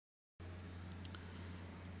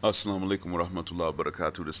Assalamu alaikum wa rahmatullahi wa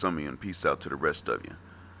barakatuh to some of you, and peace out to the rest of you.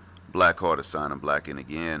 Black Heart sign, I'm black, and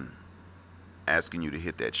again, asking you to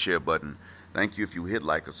hit that share button. Thank you if you hit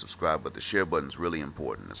like or subscribe, but the share button is really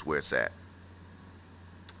important. That's where it's at.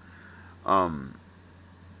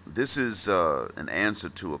 This is an answer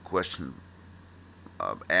to a question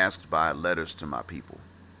asked by Letters to My People.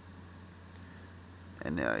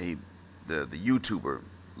 And the YouTuber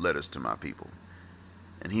Letters to My People.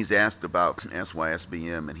 And he's asked about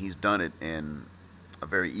SYSBM, and he's done it in a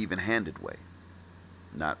very even-handed way,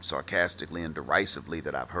 not sarcastically and derisively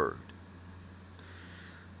that I've heard.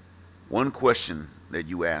 One question that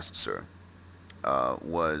you asked, sir,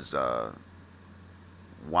 was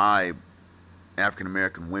why African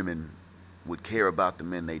American women would care about the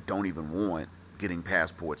men they don't even want getting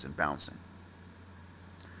passports and bouncing,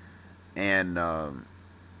 and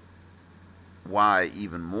why,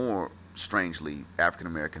 even more strangely, African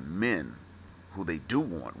American men who they do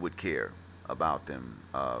want would care about them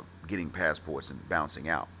getting passports and bouncing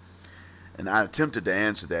out. And I attempted to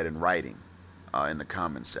answer that in writing in the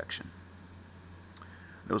comments section.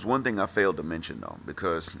 There was one thing I failed to mention, though,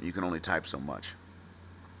 because you can only type so much,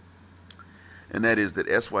 and that is that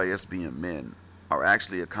SYSBM men are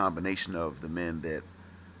actually a combination of the men that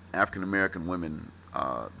African American women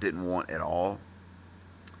didn't want at all,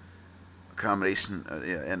 a combination,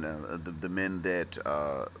 and the men that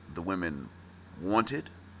the women wanted,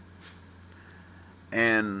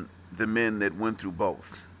 and the men that went through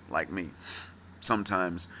both, like me.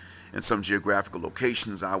 Sometimes in some geographical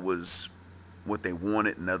locations I was what they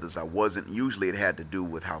wanted, and others I wasn't. Usually it had to do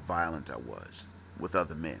with how violent I was with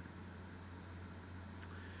other men.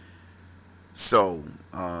 So,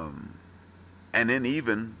 and then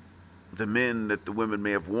even the men that the women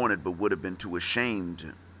may have wanted but would have been too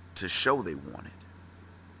ashamed to show they wanted,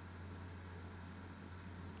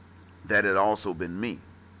 that had also been me.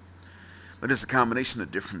 But it's a combination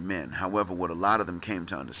of different men. However, what a lot of them came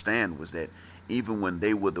to understand was that even when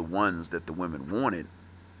they were the ones that the women wanted,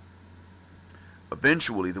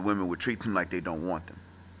 eventually the women would treat them like they don't want them.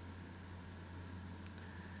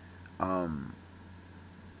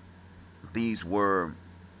 These were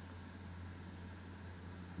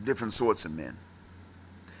different sorts of men.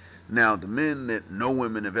 Now, the men that no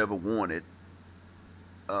women have ever wanted,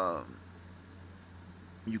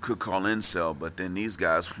 you could call incel, but then these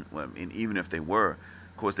guys, well, I mean, even if they were,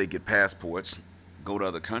 of course, they get passports, go to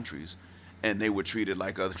other countries, and they were treated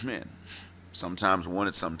like other men. Sometimes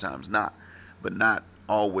wanted, sometimes not, but not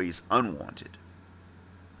always unwanted.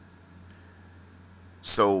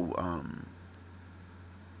 So,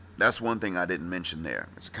 that's one thing I didn't mention there.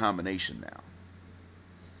 It's a combination now.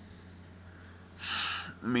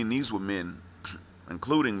 I mean, these were men,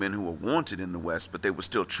 including men who were wanted in the West, but they were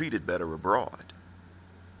still treated better abroad.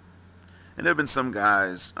 And there have been some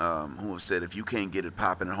guys who have said, if you can't get it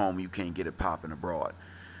popping at home, you can't get it popping abroad.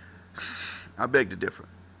 I beg to differ.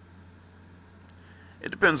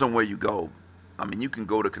 It depends on where you go. I mean, you can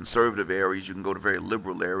go to conservative areas, you can go to very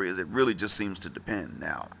liberal areas. It really just seems to depend.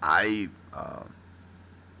 Now, I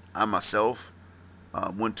myself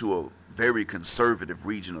went to a very conservative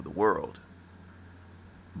region of the world,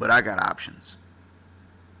 but I got options.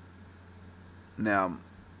 Now,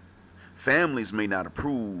 families may not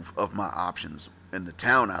approve of my options in the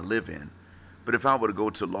town I live in, but if I were to go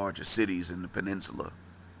to larger cities in the peninsula,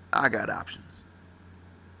 I got options.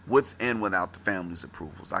 With and without the family's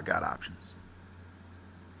approvals, I got options.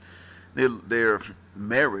 They're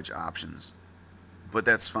marriage options, but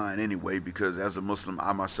that's fine anyway, because as a Muslim,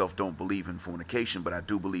 I myself don't believe in fornication, but I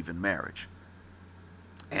do believe in marriage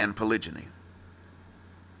and polygyny.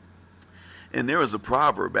 And there is a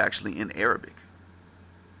proverb actually in Arabic,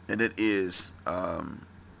 and it is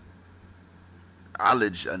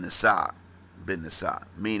Alij an-Nisa bin Nisa,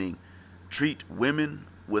 meaning treat women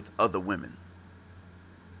with other women.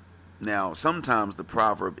 Now, sometimes the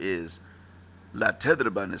proverb is La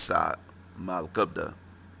tadriba nisa mal qabda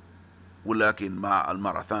walakin ma al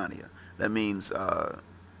marathania. That means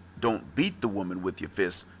don't beat the woman with your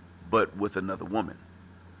fist, but with another woman.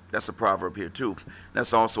 That's a proverb here too.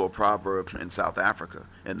 That's also a proverb in South Africa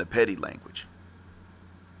in the Pedi language.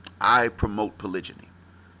 I promote polygyny.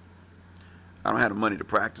 I don't have the money to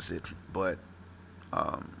practice it, but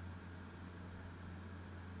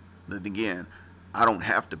then again, I don't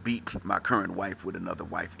have to beat my current wife with another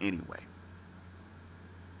wife anyway.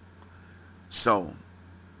 So,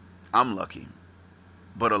 I'm lucky.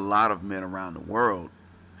 But a lot of men around the world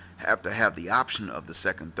have to have the option of the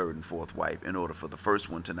second, third, and fourth wife in order for the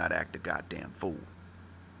first one to not act a goddamn fool.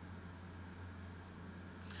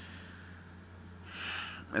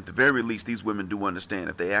 At the very least, these women do understand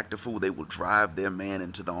if they act a fool, they will drive their man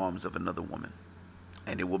into the arms of another woman,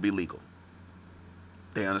 and it will be legal.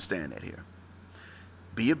 They understand that here.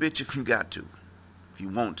 Be a bitch if you got to, if you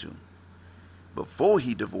want to. Before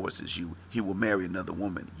he divorces you, he will marry another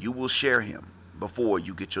woman. You will share him before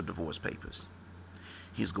you get your divorce papers.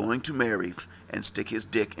 He's going to marry and stick his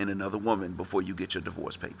dick in another woman before you get your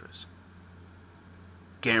divorce papers.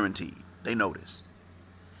 Guaranteed. They know this.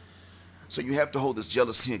 So you have to hold this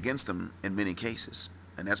jealousy against them in many cases.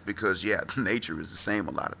 And that's because, yeah, the nature is the same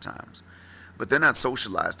a lot of times. But they're not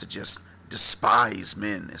socialized to just despise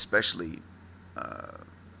men, especially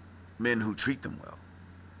men who treat them well.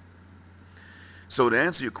 So to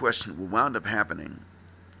answer your question, what wound up happening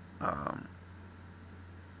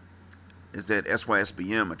is that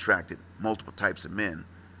SYSBM attracted multiple types of men.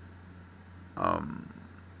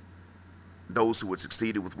 Those who had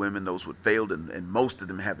succeeded with women, those who had failed, and most of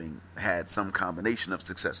them having had some combination of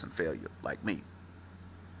success and failure, like me.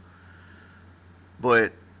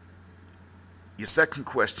 But your second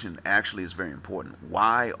question actually is very important.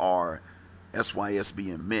 Why are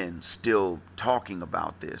SYSBM men still talking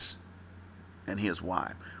about this? And here's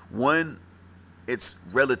why. One, it's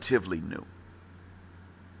relatively new.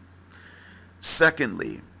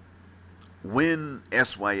 Secondly, when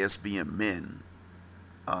SYSBM men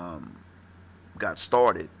got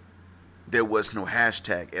started, there was no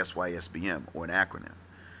hashtag SYSBM or an acronym.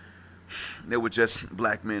 They were just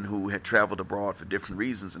black men who had traveled abroad for different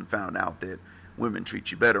reasons and found out that women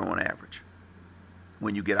treat you better on average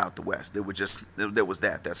when you get out the West. There was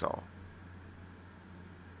that, that's all.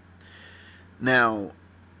 Now,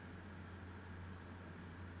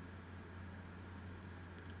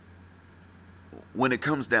 when it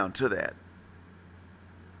comes down to that,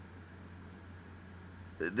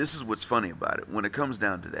 this is what's funny about it. When it comes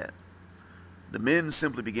down to that, the men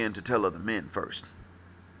simply began to tell other men first.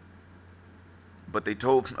 But they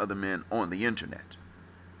told from other men on the internet,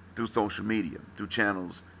 through social media, through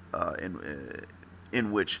channels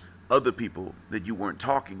in which other people that you weren't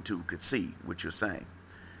talking to could see what you're saying.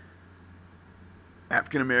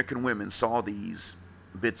 African American women saw these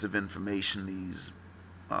bits of information, these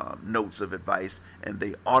notes of advice, and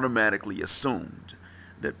they automatically assumed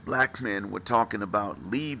that black men were talking about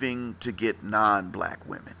leaving to get non-black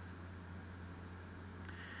women.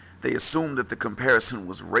 They assumed that the comparison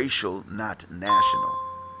was racial, not national.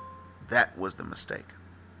 That was the mistake.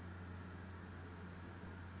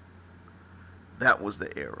 That was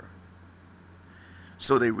the error.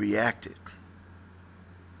 So they reacted.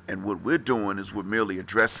 And what we're doing is we're merely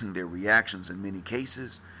addressing their reactions in many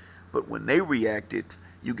cases. But when they reacted,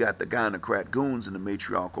 you got the gynocrat goons and the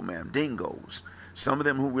matriarchal mandingos. Some of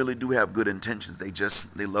them who really do have good intentions.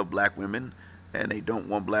 They love black women and they don't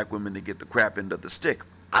want black women to get the crap end of the stick.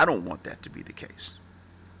 I don't want that to be the case.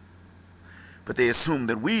 But they assume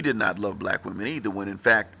that we did not love black women either, when in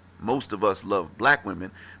fact most of us love black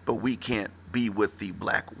women, but we can't be with the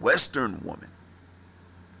black Western woman,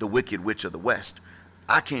 the wicked witch of the West.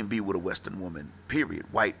 I can't be with a Western woman, period,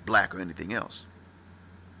 white, black, or anything else.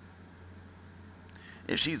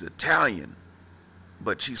 If she's Italian,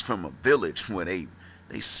 but she's from a village where they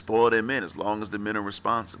spoil their men as long as the men are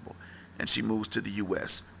responsible, and she moves to the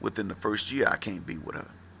U.S. within the first year, I can't be with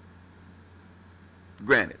her.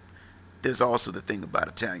 Granted, there's also the thing about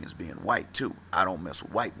Italians being white too. I don't mess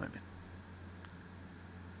with white women.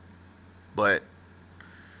 But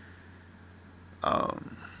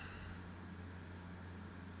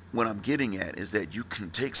what I'm getting at is that you can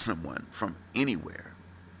take someone from anywhere,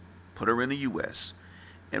 put her in the U.S.,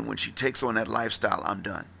 and when she takes on that lifestyle, I'm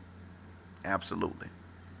done. Absolutely.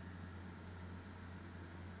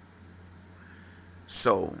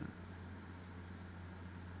 So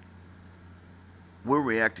we're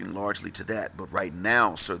reacting largely to that. But right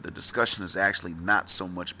now, sir, the discussion is actually not so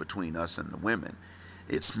much between us and the women.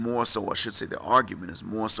 It's more so, I should say, the argument is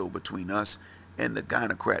more so between us and the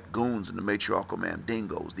gynocrat goons and the matriarchal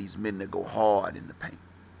mandingos, these men that go hard in the paint.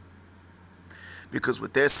 Because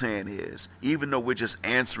what they're saying is, even though we're just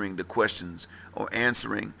answering the questions or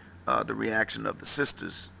answering the reaction of the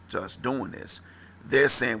sisters to us doing this, they're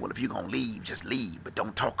saying, well, if you're going to leave, just leave, but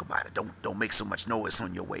don't talk about it. Don't make so much noise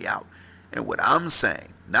on your way out. And what I'm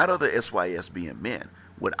saying, not other SYSBM men,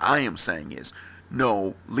 what I am saying is,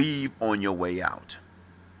 no, leave on your way out.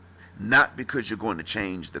 Not because you're going to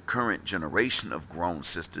change the current generation of grown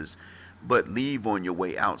sisters, but leave on your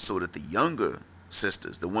way out so that the younger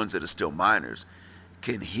sisters, the ones that are still minors,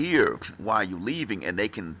 can hear why you're leaving, and they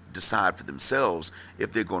can decide for themselves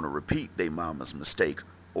if they're going to repeat their mama's mistake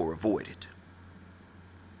or avoid it.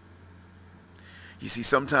 You see,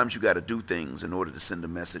 sometimes you got to do things in order to send a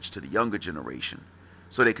message to the younger generation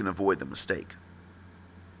so they can avoid the mistake.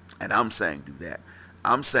 And I'm saying do that.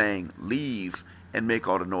 I'm saying leave and make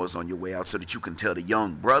all the noise on your way out so that you can tell the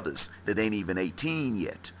young brothers that ain't even 18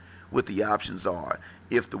 yet what the options are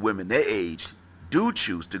if the women their age do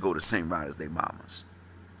choose to go the same route as their mamas.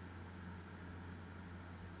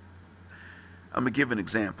 I'm going to give an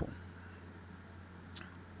example.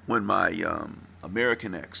 When my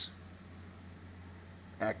American ex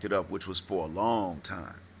acted up, which was for a long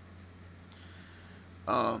time,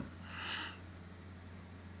 I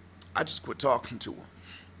just quit talking to her.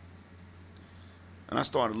 And I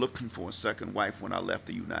started looking for a second wife when I left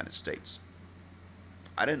the United States.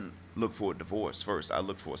 I didn't look for a divorce first. I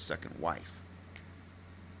looked for a second wife.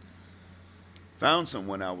 Found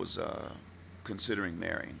someone I was considering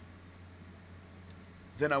marrying.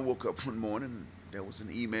 Then I woke up one morning, there was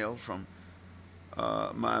an email from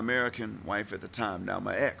my American wife at the time, now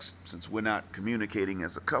my ex. Since we're not communicating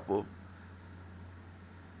as a couple,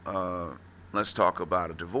 let's talk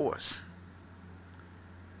about a divorce.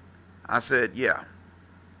 I said, yeah,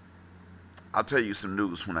 I'll tell you some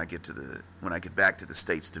news when I get back to the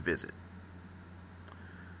States to visit.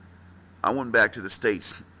 I went back to the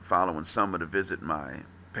States following summer to visit my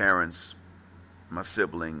parents, my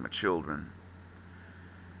sibling, my children.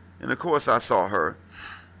 And of course I saw her.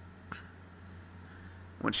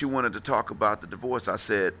 When she wanted to talk about the divorce, I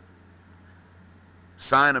said,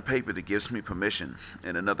 sign a paper that gives me permission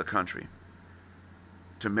in another country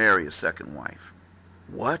to marry a second wife.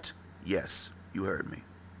 What? Yes, you heard me.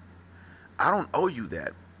 I don't owe you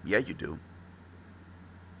that. Yeah, you do.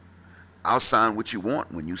 I'll sign what you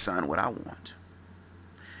want when you sign what I want.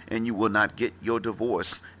 And you will not get your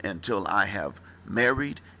divorce until I have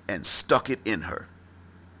married and stuck it in her.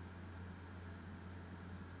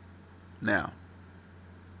 Now,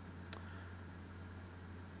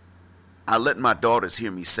 I let my daughters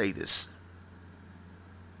hear me say this.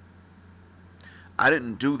 I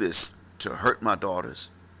didn't do this to hurt my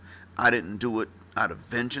daughters. I didn't do it out of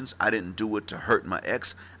vengeance. I didn't do it to hurt my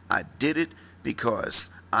ex. I did it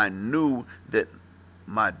because I knew that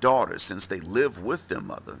my daughters, since they live with their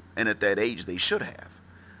mother, and at that age they should have,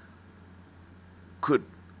 could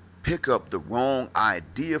pick up the wrong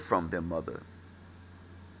idea from their mother.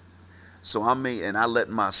 So I let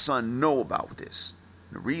my son know about this.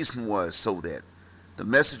 The reason was so that the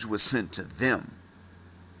message was sent to them,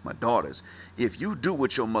 my daughters. If you do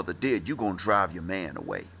what your mother did, you're going to drive your man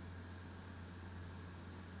away.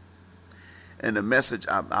 And the message,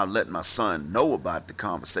 I let my son know about the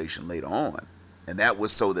conversation later on. And that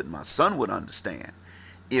was so that my son would understand.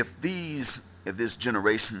 If this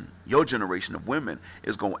generation, your generation of women,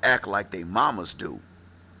 is going to act like they mamas do,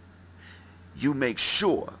 you make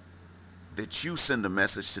sure that you send a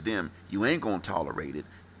message to them. You ain't going to tolerate it,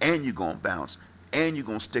 and you're going to bounce, and you're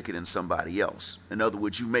going to stick it in somebody else. In other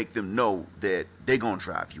words, you make them know that they're going to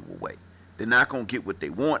drive you away. They're not going to get what they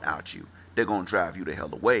want out you. They're going to drive you the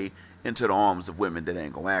hell away into the arms of women that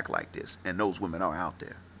ain't going to act like this. And those women are out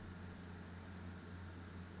there.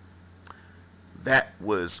 That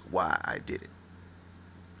was why I did it.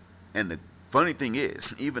 And the funny thing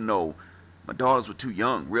is, even though my daughters were too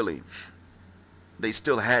young, really, they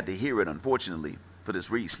still had to hear it, unfortunately, for this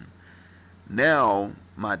reason. Now,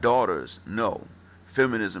 my daughters know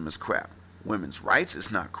feminism is crap. Women's rights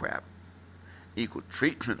is not crap. Equal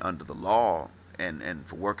treatment under the law and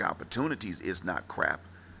for work opportunities is not crap.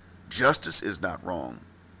 Justice is not wrong.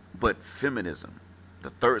 But feminism,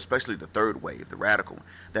 especially the third wave, the radical,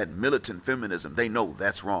 that militant feminism, they know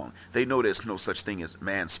that's wrong. They know there's no such thing as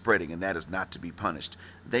man spreading, and that is not to be punished.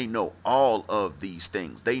 They know all of these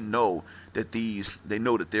things. They know that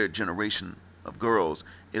their generation of girls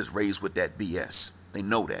is raised with that BS. They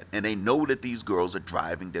know that. And they know that these girls are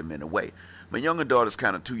driving their men away. My younger daughter's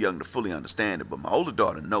kind of too young to fully understand it, but my older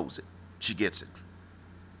daughter knows it. She gets it.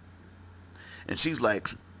 And she's like,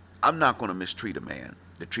 I'm not going to mistreat a man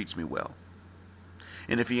that treats me well.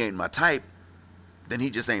 And if he ain't my type, then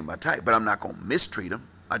he just ain't my type. But I'm not going to mistreat him.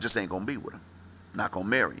 I just ain't going to be with him. I'm not going to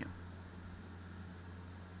marry him.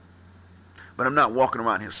 But I'm not walking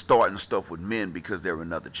around here starting stuff with men because they're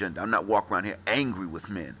another gender. I'm not walking around here angry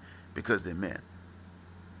with men because they're men.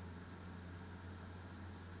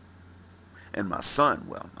 And my son,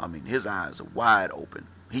 well, I mean, his eyes are wide open.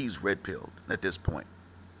 He's red-pilled at this point.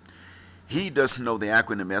 He doesn't know the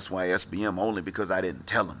acronym SYSBM only because I didn't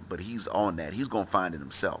tell him, but he's on that. He's going to find it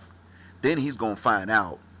himself. Then he's going to find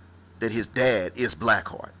out that his dad is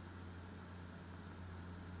Blackheart.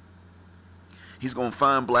 He's going to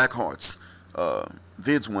find Blackheart's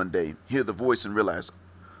vids one day, hear the voice and realize,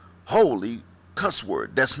 holy cuss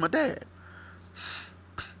word, that's my dad.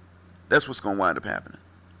 That's what's going to wind up happening.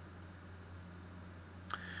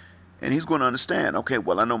 And he's going to understand, okay,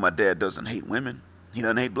 well, I know my dad doesn't hate women. He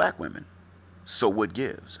doesn't hate black women. So what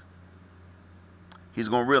gives? He's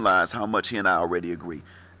going to realize how much he and I already agree.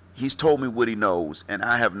 He's told me what he knows, and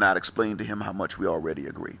I have not explained to him how much we already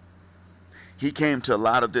agree. He came to a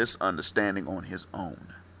lot of this understanding on his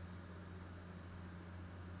own.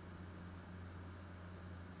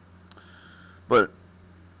 But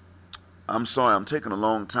I'm sorry, I'm taking a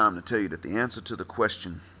long time to tell you that the answer to the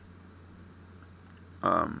question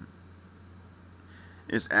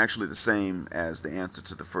is actually the same as the answer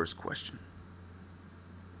to the first question.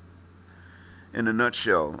 In a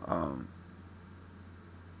nutshell,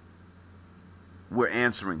 we're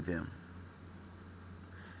answering them.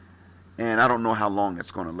 And I don't know how long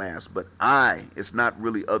it's going to last, but it's not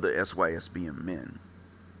really other SYSBM men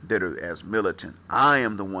that are as militant. I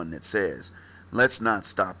am the one that says, let's not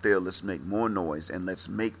stop there. Let's make more noise, and let's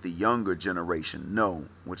make the younger generation know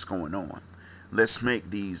what's going on. Let's make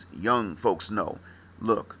these young folks know,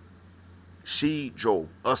 look, she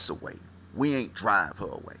drove us away. We ain't drive her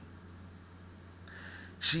away.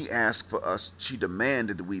 She asked for us, she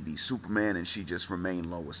demanded that we be Superman, and she just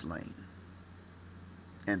remain Lois Lane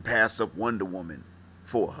and pass up Wonder Woman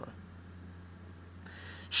for her.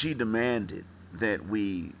 She demanded that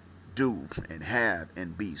we do and have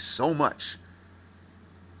and be so much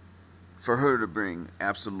for her to bring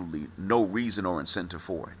absolutely no reason or incentive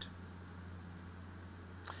for it.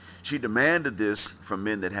 She demanded this from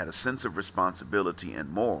men that had a sense of responsibility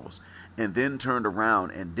and morals, and then turned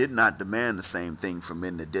around and did not demand the same thing from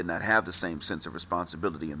men that did not have the same sense of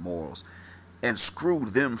responsibility and morals, and screwed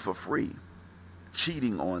them for free,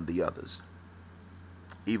 cheating on the others,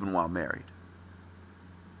 even while married.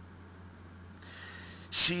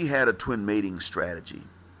 She had a twin mating strategy,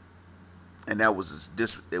 and that was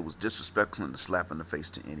it was disrespectful and a slap in the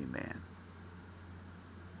face to any man.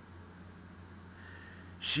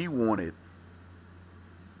 She wanted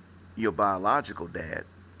your biological dad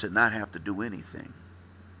to not have to do anything.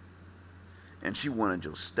 And she wanted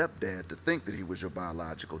your stepdad to think that he was your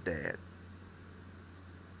biological dad.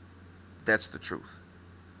 That's the truth.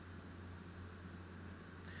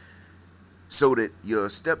 So that your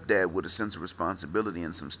stepdad with a sense of responsibility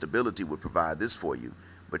and some stability would provide this for you.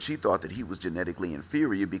 But she thought that he was genetically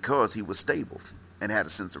inferior because he was stable and had a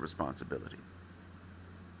sense of responsibility.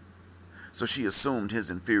 So she assumed his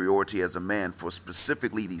inferiority as a man for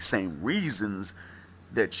specifically the same reasons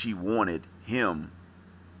that she wanted him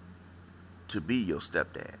to be your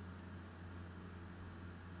stepdad,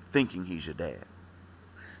 thinking he's your dad.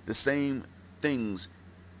 The same things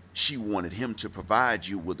she wanted him to provide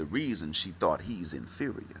you were the reason she thought he's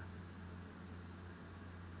inferior.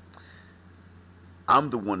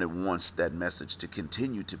 I'm the one that wants that message to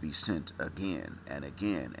continue to be sent again and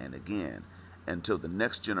again and again, until the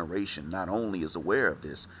next generation not only is aware of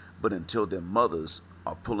this, but until their mothers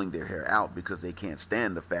are pulling their hair out because they can't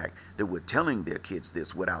stand the fact that we're telling their kids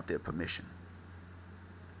this without their permission.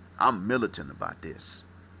 I'm militant about this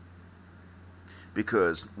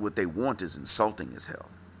because what they want is insulting as hell.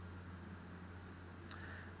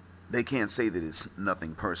 They can't say that it's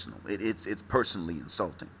nothing personal. It's personally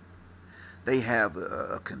insulting. They have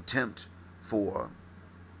a contempt for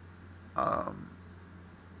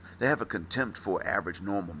average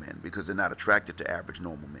normal men because they're not attracted to average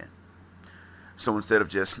normal men. So instead of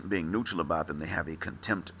just being neutral about them, they have a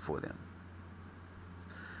contempt for them.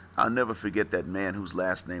 I'll never forget that man whose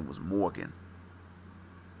last name was Morgan,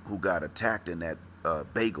 who got attacked in that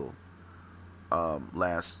bagel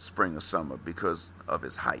last spring or summer because of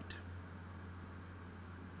his height.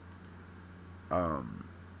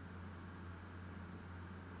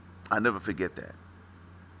 I'll never forget that,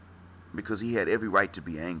 because he had every right to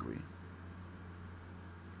be angry,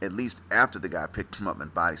 at least after the guy picked him up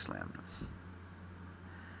and body slammed him.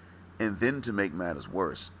 And then to make matters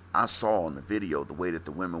worse, I saw in the video the way that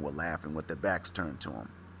the women were laughing with their backs turned to him,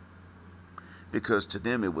 because to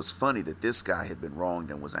them it was funny that this guy had been wronged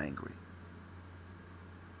and was angry.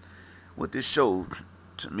 What this showed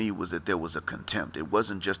to me was that there was a contempt. It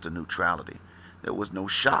wasn't just a neutrality. There was no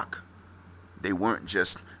shock. They weren't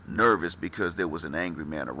just nervous because there was an angry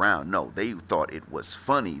man around. No, they thought it was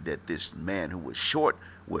funny that this man who was short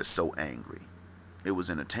was so angry. It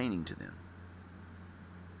was entertaining to them.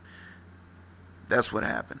 That's what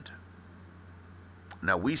happened.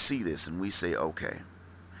 Now we see this and we say, okay,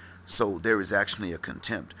 so there is actually a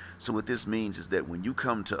contempt. So what this means is that when you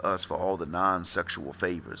come to us for all the non-sexual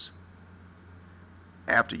favors,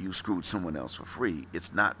 after you screwed someone else for free,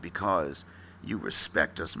 it's not because you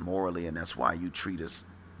respect us morally and that's why you treat us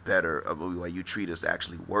better, or why you treat us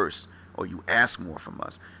actually worse, or you ask more from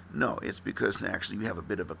us. No, it's because actually you have a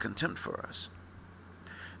bit of a contempt for us.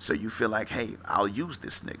 So you feel like, hey, I'll use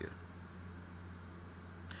this nigga.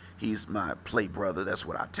 He's my play brother. That's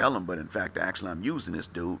what I tell him. But in fact, actually, I'm using this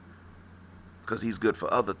dude because he's good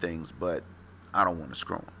for other things, but I don't want to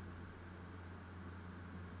screw him.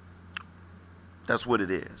 That's what it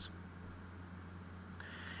is.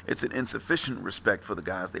 It's an insufficient respect for the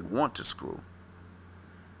guys they want to screw,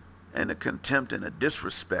 and a contempt and a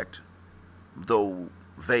disrespect, though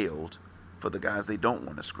veiled, for the guys they don't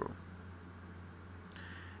want to screw.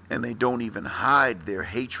 And they don't even hide their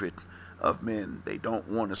hatred of men they don't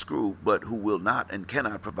want to screw, but who will not and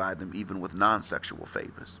cannot provide them even with non-sexual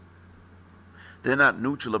favors. They're not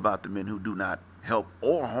neutral about the men who do not help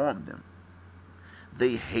or harm them.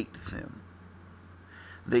 They hate them.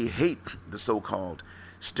 They hate the so-called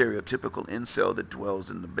stereotypical incel that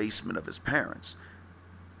dwells in the basement of his parents.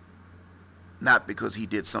 Not because he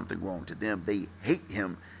did something wrong to them. They hate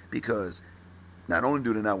him because not only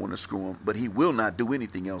do they not want to screw him, but he will not do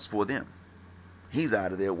anything else for them. He's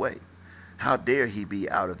out of their way. How dare he be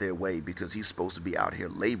out of their way because he's supposed to be out here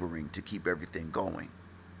laboring to keep everything going.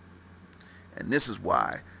 And this is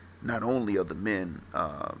why not only are the men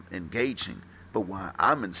engaging, but why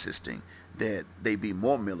I'm insisting that they be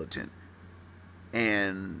more militant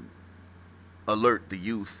and alert the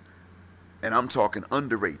youth, and I'm talking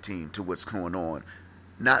under 18, to what's going on.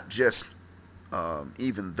 Not just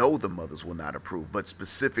even though the mothers will not approve, but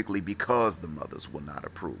specifically because the mothers will not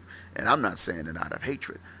approve. And I'm not saying it out of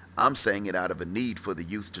hatred. I'm saying it out of a need for the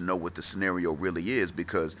youth to know what the scenario really is,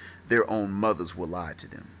 because their own mothers will lie to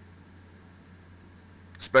them,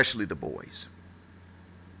 especially the boys.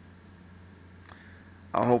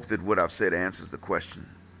 I hope that what I've said answers the question.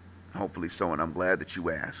 Hopefully so, and I'm glad that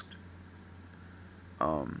you asked.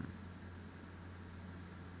 I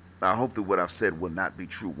hope that what I've said will not be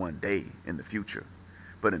true one day in the future.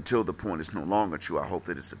 But until the point it's no longer true, I hope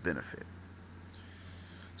that it's a benefit.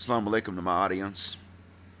 Assalamu alaikum to my audience.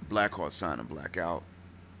 Black heart sign and black out.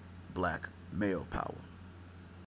 Black male power.